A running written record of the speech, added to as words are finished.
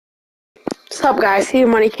What's up, guys? Steve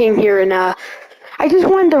Money King here, and I just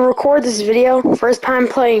wanted to record this video. First time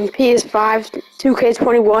playing PS5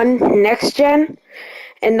 2K21 Next Gen,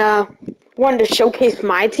 and wanted to showcase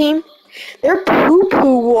my team. They're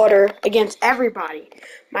poo-poo water against everybody.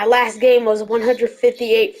 My last game was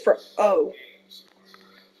 158 for 0.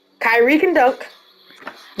 Kyrie can dunk.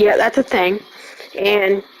 Yeah, that's a thing.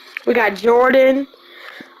 And we got Jordan,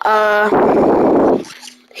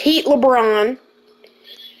 Heat LeBron.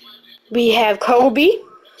 We have Kobe.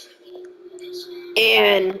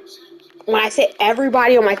 And when I say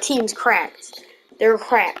everybody on my team's cracked, they're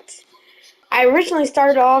cracked. I originally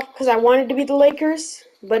started off because I wanted to be the Lakers,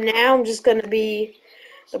 but now I'm just going to be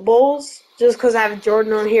the Bulls just because I have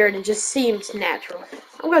Jordan on here and it just seems natural.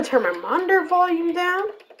 I'm going to turn my monitor volume down.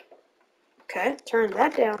 Okay, turn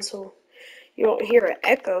that down so you don't hear an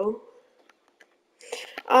echo.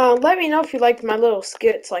 Let me know if you liked my little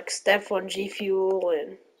skits like Steph on G Fuel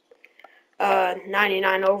and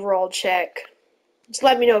 99 overall check. Just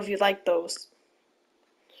let me know if you like those,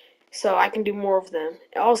 so I can do more of them.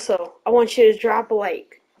 Also, I want you to drop a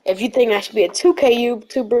like. If you think I should be a 2K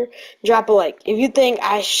YouTuber, drop a like. If you think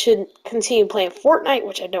I should continue playing Fortnite,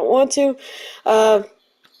 which I don't want to,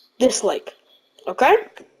 dislike. Okay?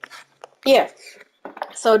 Yeah.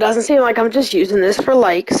 So it doesn't seem like I'm just using this for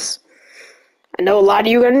likes. I know a lot of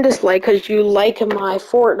you are going to dislike because you like my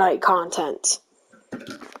Fortnite content.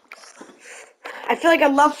 I feel like I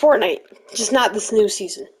love Fortnite, just not this new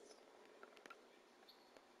season.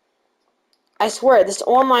 I swear, this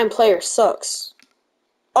online player sucks.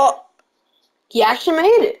 Oh, he actually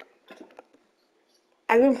made it.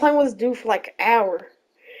 I've been playing with this dude for like an hour,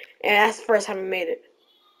 and that's the first time I made it.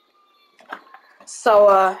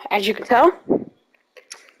 So, as you can tell,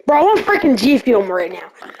 bro, I want freaking G Fuel right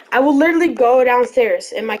now. I will literally go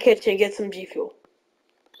downstairs in my kitchen and get some G Fuel.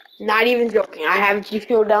 Not even joking. I have G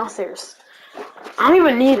Fuel downstairs. I don't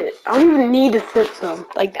even need it. I don't even need to sip some.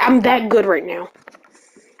 Like, I'm that good right now.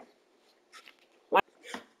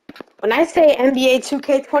 When I say NBA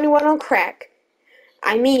 2K21 on crack,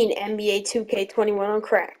 I mean NBA 2K21 on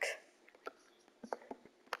crack.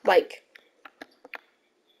 Like,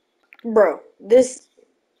 bro, this...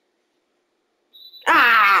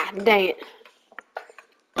 Ah, dang it.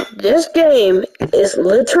 This game is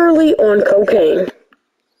literally on cocaine.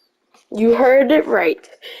 You heard it right.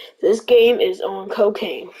 This game is on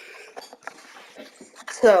cocaine.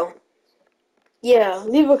 So, yeah,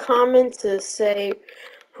 leave a comment to say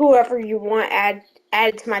whoever you want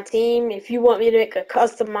added to my team. If you want me to make a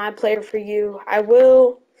custom mod player for you, I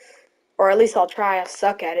will. Or at least I'll try. I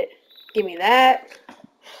suck at it. Give me that.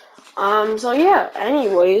 So yeah,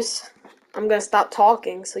 anyways, I'm gonna stop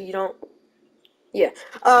talking so you don't... Yeah.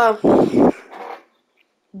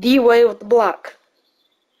 D-Way with the block.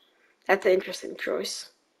 That's an interesting choice.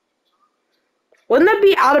 Wouldn't that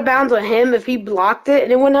be out of bounds on him if he blocked it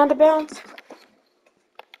and it went out of bounds?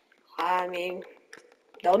 I mean,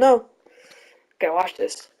 don't know. Okay, watch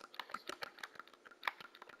this.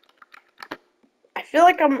 I feel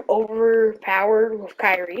like I'm overpowered with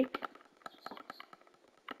Kyrie.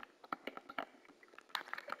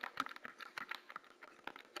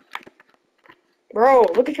 Bro,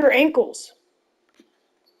 look at your ankles.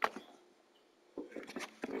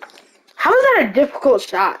 How is that a difficult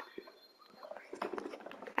shot?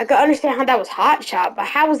 I could understand how that was hot shot, but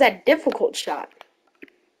how was that difficult shot?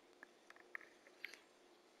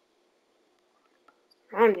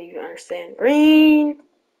 I don't even understand. Green.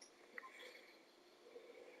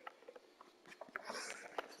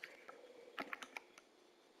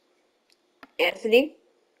 Anthony.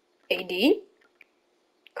 AD.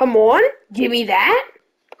 Come on. Give me that.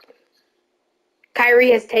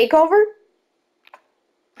 Kyrie has takeover.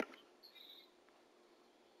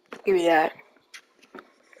 Give me that.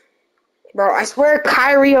 Bro, I swear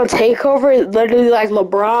Kyrie on takeover is literally like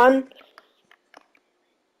LeBron.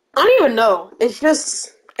 I don't even know. It's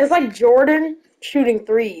like Jordan shooting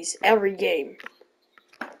threes every game.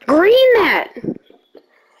 Green that.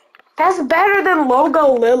 That's better than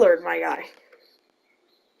Logo Lillard, my guy.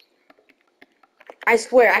 I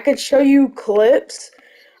swear, I could show you clips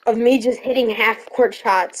of me just hitting half-court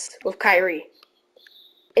shots with Kyrie.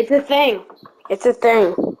 It's a thing. It's a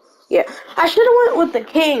thing. Yeah. I should have went with the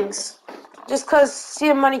Kings. Just because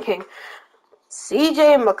CM Money King.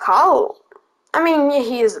 CJ McCollum. I mean, yeah,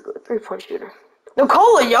 he is a good three-point shooter.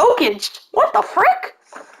 Nikola Jokic. What the frick?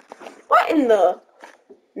 What in the...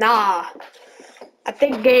 Nah. I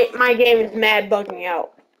think my game is mad bugging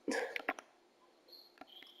out.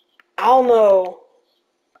 I don't know.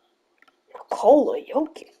 Nikola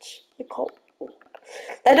Jokic. Nikola.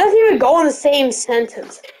 That doesn't even go in the same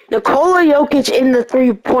sentence. Nikola Jokic in the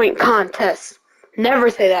 3-point contest. Never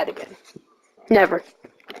say that again. Never.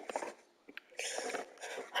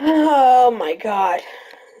 Oh my god.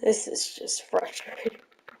 This is just frustrating.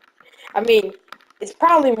 I mean, it's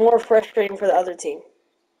probably more frustrating for the other team.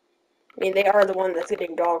 I mean, they are the one that's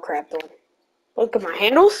getting dog crapped on. Look at my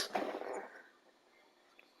handles.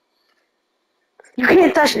 You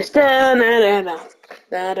can't touch this. Da, da, da, da.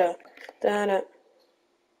 Da, da, da, da.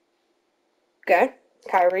 Okay.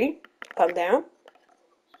 Kyrie, come down.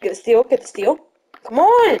 Get the steal. Get the steal. Come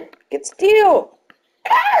on. Get the steal.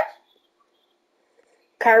 Ah!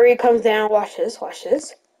 Kyrie comes down. Watch this. Watch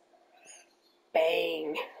this.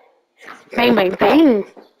 Bang. Bang, bang, bang.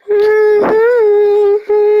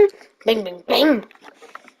 Bang, bang, bang.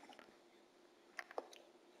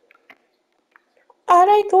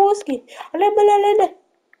 Alright, Toski.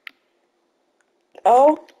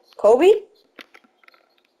 Oh, Kobe?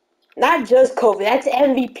 Not just Kobe. That's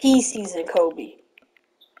MVP season, Kobe.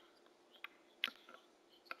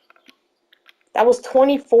 That was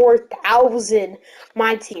 24,000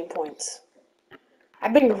 my team points.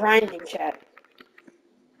 I've been grinding, chat.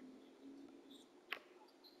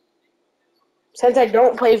 Since I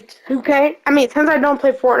don't play 2K, since I don't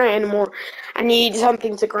play Fortnite anymore, I need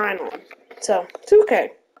something to grind on. So, 2K.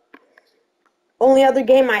 Only other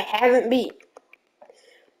game I haven't beat.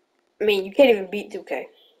 I mean, you can't even beat 2K.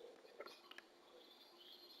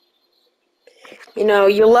 You know,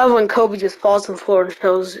 you love when Kobe just falls on the floor and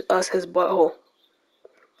shows us his butthole.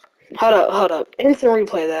 Hold up. Instant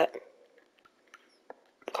replay that.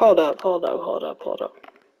 Hold up.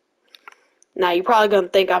 Now, you're probably gonna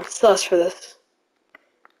think I'm sus for this.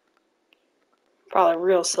 Probably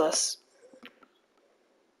real sus.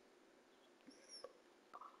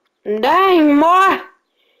 Dang, boy!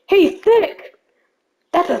 He's thick!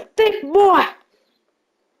 That's a thick boy!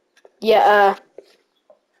 Yeah,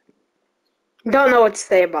 don't know what to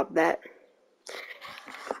say about that.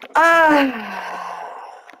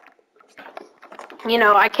 You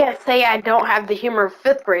know, I can't say I don't have the humor of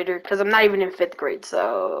 5th grader, because I'm not even in 5th grade,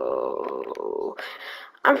 so...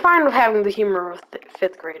 I'm fine with having the humor of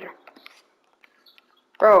 5th grader.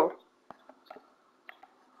 Bro.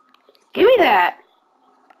 Give me that!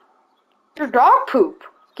 Your dog poop!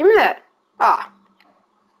 Give me that! Ah.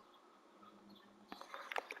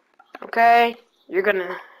 Okay, you're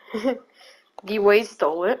gonna... D-Wade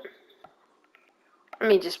stole it. I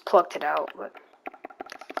mean, just plucked it out, but...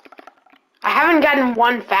 I haven't gotten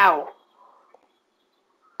one foul.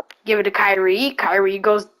 Give it to Kyrie. Kyrie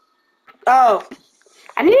goes... Oh.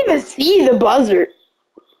 I didn't even see the buzzer.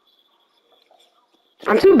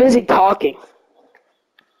 I'm too busy talking.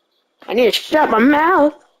 I need to shut my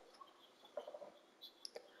mouth.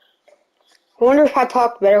 I wonder if I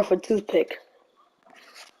talk better with a toothpick.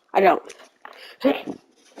 I don't.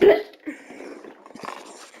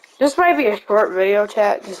 This might be a short video,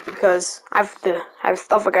 chat, just because I have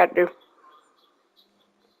stuff I gotta do.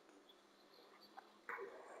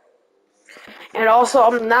 And also,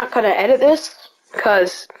 I'm not gonna edit this,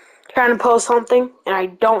 because I'm trying to post something, and I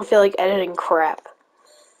don't feel like editing crap.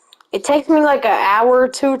 It takes me like an hour or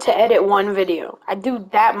two to edit one video. I do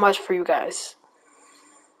that much for you guys.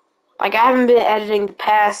 Like, I haven't been editing the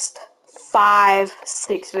past 5,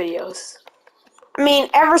 6 videos. I mean,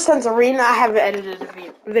 ever since Arena, I haven't edited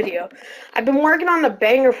a video. I've been working on the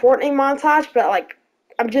banger Fortnite montage, but, like,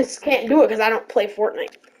 I just can't do it because I don't play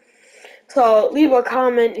Fortnite. So, leave a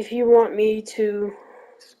comment if you want me to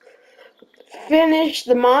finish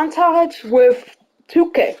the montage with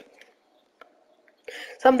 2K.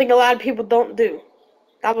 Something a lot of people don't do.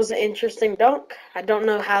 That was an interesting dunk. I don't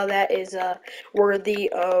know how that is worthy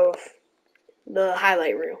of the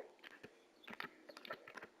highlight reel.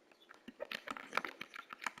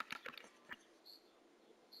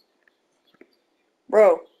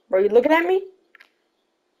 Bro, you looking at me?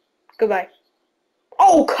 Goodbye.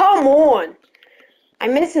 Oh, come on! I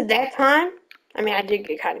missed it that time. I mean, I did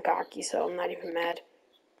get kind of cocky, so I'm not even mad.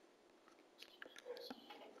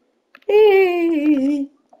 Hey, give me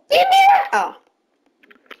that! Oh.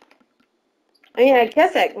 I mean, I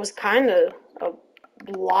guess that was kind of a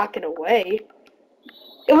block and away.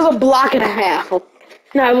 It was a block and a half.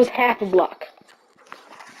 No, it was half a block.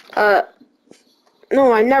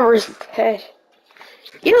 No, I never said.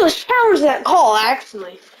 You know, challenge that call,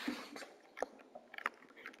 actually.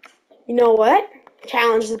 You know what?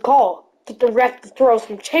 Challenge the call. Get the ref to throw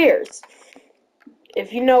some chairs.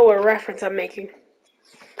 If you know what reference I'm making.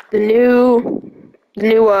 The new,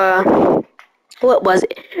 what was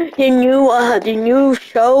it? The new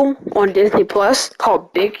show on Disney Plus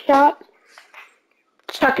called Big Shot.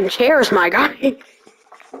 Chucking chairs, my guy.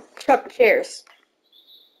 Chuck chairs.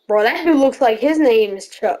 Bro, that dude looks like his name is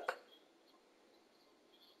Chuck.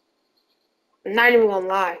 I'm not even gonna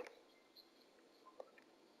lie.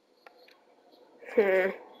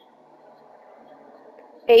 A,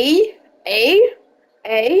 A,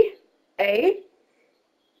 A, A.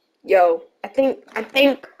 Yo, I think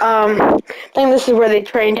this is where they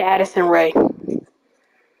trained Addison Rae.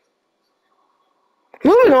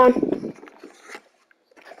 Moving on.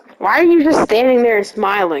 Why are you just standing there and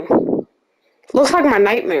smiling? Looks like my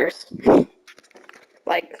nightmares.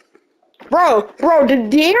 Like, bro,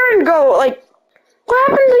 did De'Aaron go, like, what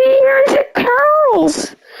happened to De'Aaron's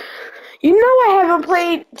curls? You know I haven't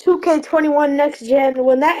played 2K21 Next Gen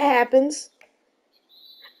when that happens.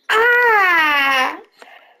 Ah!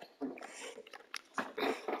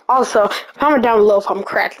 Also, comment down below if I'm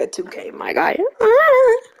cracked at 2K, my guy.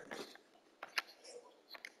 Ah!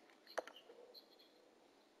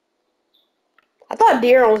 I thought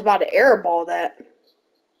De'Aaron was about to airball that.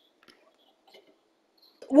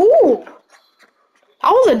 Ooh!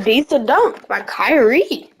 That was a decent dunk by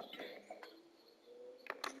Kyrie.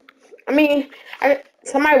 I mean,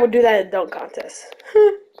 somebody would do that in a dunk contest.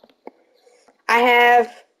 I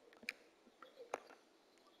have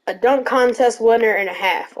a dunk contest winner and a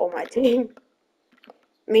half on my team.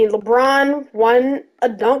 I mean, LeBron won a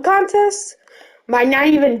dunk contest by not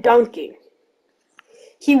even dunking.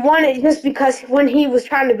 He won it just because when he was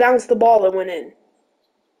trying to bounce the ball, it went in.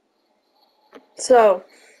 So,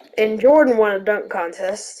 and Jordan won a dunk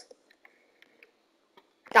contest.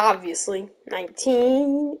 Obviously,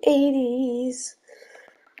 1980s.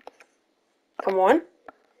 Come on.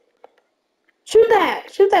 Shoot that,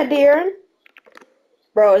 De'Aaron.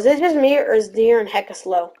 Bro, is it just me or is De'Aaron hecka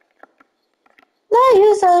slow? Love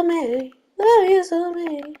you so me, love you so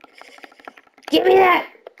me. Give me that.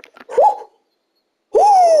 Woo!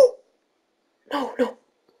 Woo! No.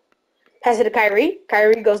 Pass it to Kyrie.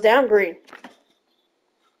 Kyrie goes down, green.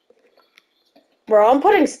 Bro, I'm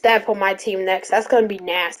putting Steph on my team next. That's going to be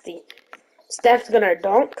nasty. Steph's going to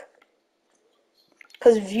dunk.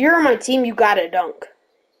 Because if you're on my team, you got to dunk.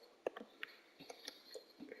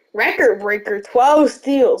 Record breaker, 12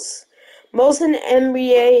 steals. Most in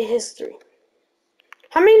NBA history.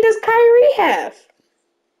 How many does Kyrie have?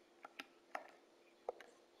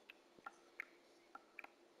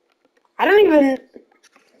 I don't even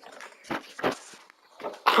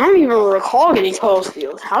recall getting 12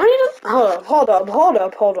 steals. How many does... Hold up.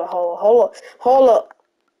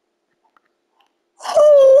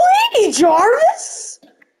 Holy Jarvis!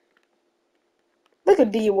 Look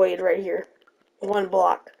at D Wade right here. One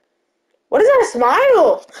block. What is that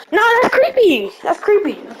smile? No, that's creepy. That's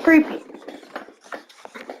creepy.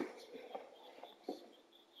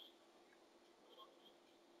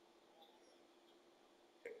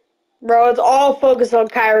 Bro, it's all focused on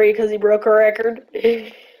Kyrie because he broke a record.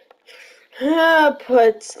 Put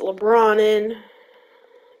LeBron in.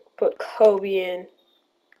 Put Kobe in.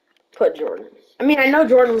 Put Jordan. I mean, I know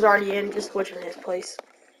Jordan was already in, just switching his place.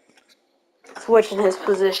 Switching his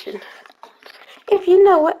position. If you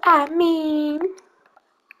know what I mean.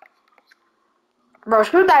 Bro,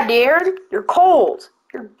 shoot that, De'Aaron. You're cold.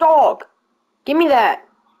 You're dog. Give me that.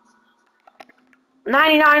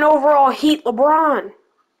 99 overall Heat LeBron.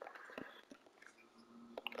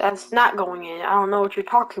 That's not going in. I don't know what you're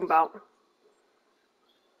talking about.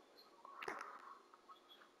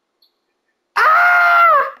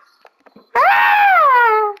 Ah!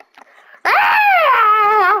 Ah!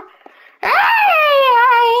 Ah!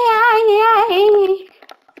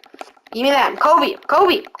 Give me that. Kobe.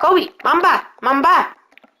 Mamba.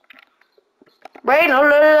 Brain,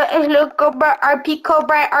 look, Cobra, RP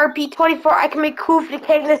 24. I can make cool for the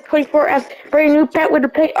this 24S. Brand new pet with the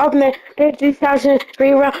plate up man. There's 3,000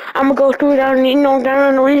 round. I'm gonna go through down,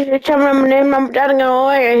 down the research. I'm gonna name, I'm down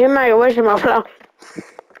away. Hit my wish in my flow.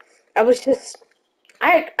 I was just,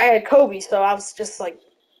 I had Kobe, so I was just like,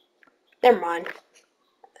 never mind.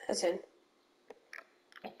 That's it.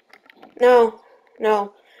 No.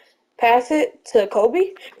 Pass it to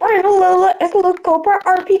Kobe. Brian, look, Cobra,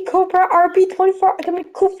 RP 24. I can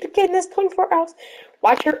make cool for the this 24 hours.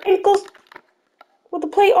 Watch your ankles with the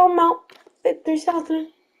plate on mount.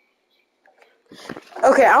 3,000.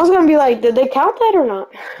 Okay, I was gonna be like, did they count that or not?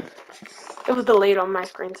 It was delayed on my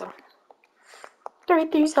screen, so.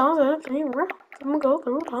 3,000. I'm gonna go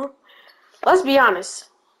through it. Let's be honest.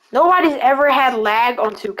 Nobody's ever had lag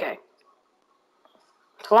on 2K.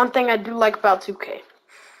 It's one thing I do like about 2K.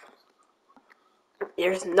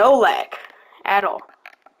 There's no lag at all.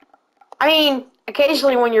 I mean,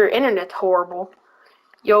 occasionally when your internet's horrible,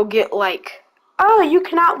 you'll get like, oh, you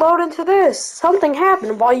cannot load into this. Something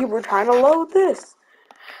happened while you were trying to load this.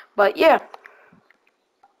 But yeah.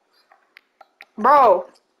 Bro,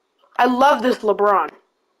 I love this LeBron.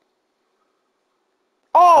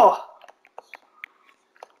 Oh!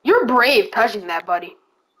 You're brave touching that, buddy.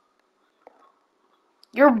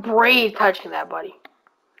 You're brave touching that, buddy.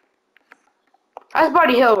 That's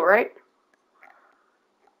Buddy Hill, right?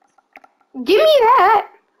 Give me that!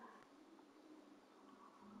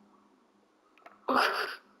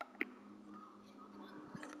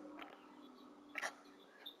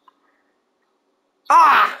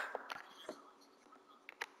 Ah!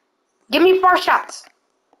 Give me 4 shots.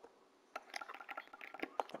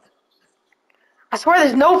 I swear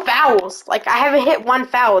there's no fouls. Like, I haven't hit 1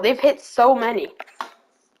 foul. They've hit so many.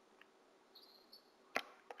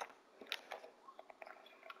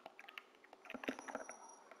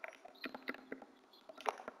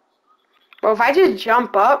 Bro, if I just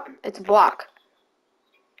jump up, it's a block.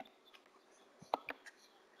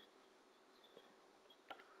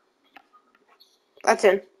 That's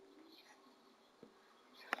in.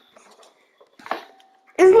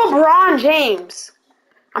 It's LeBron James.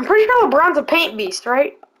 I'm pretty sure LeBron's a paint beast,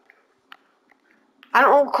 right? I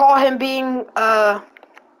don't recall him being a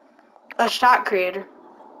shot creator.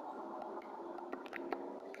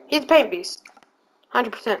 He's a paint beast.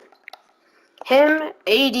 100%. Him,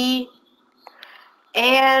 AD,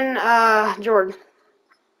 and Jordan.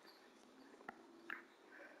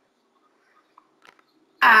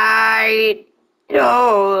 I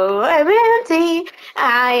know I'm empty.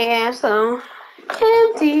 I am so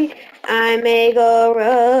empty. I may go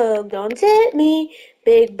rogue. Don't tempt me.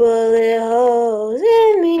 Big bullet holes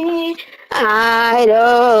in me. I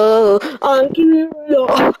know. I'm keeping it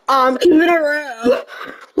real. I'm keeping it real.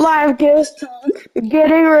 Life gets tough.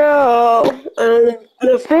 Getting real. And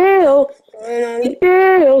the feel. And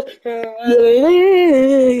the feel.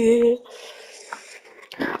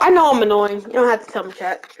 I know I'm annoying. You don't have to tell me,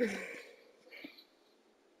 chat.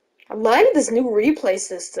 I like this new replay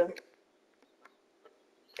system.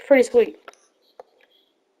 It's pretty sweet.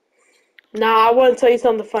 Nah, I want to tell you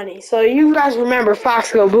something funny. So you guys remember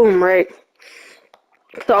Fox Go Boom, right?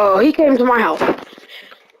 So he came to my house.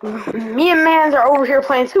 Me and Mans are over here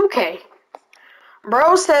playing 2K.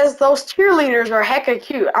 Bro says those cheerleaders are hecka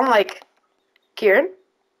cute. I'm like, Kieran?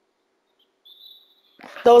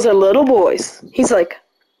 Those are little boys. He's like,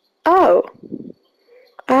 oh.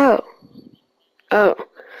 Oh. Oh.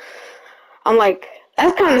 I'm like,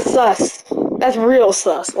 that's kind of sus. That's real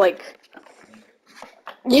sus. Like,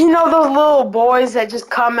 you know those little boys that just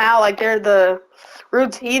come out like they're the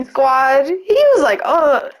routine squad? He was like,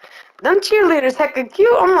 oh, them cheerleaders hecka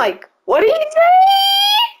cute. I'm like, what did he say?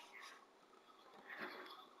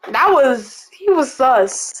 He was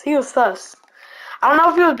sus. He was sus. I don't know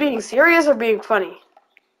if he was being serious or being funny.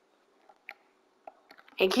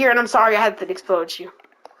 And Kieran, I'm sorry I had to expose you.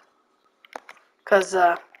 Because,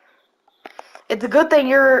 it's a good thing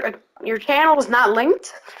your channel is not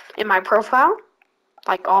linked in my profile,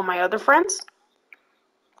 like all my other friends.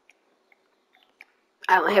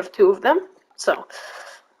 I only have 2 of them, so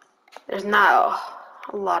there's not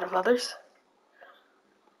a lot of others.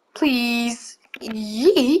 Please.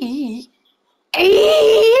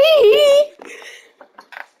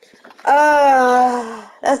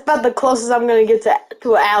 That's about the closest I'm gonna get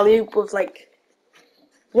to an alley-oop with like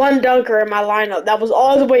 1 dunker in my lineup. That was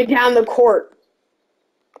all the way down the court.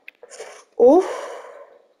 Oof.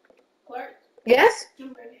 Clark? Yes?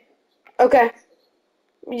 Okay.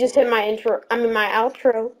 You just hit my my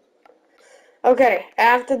outro. Okay,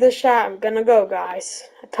 after this shot, I'm gonna go, guys.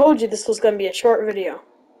 I told you this was gonna be a short video.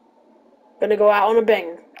 Gonna go out on a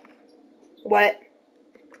banger. What?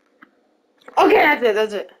 Okay,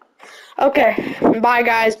 that's it. Okay, bye,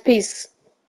 guys. Peace.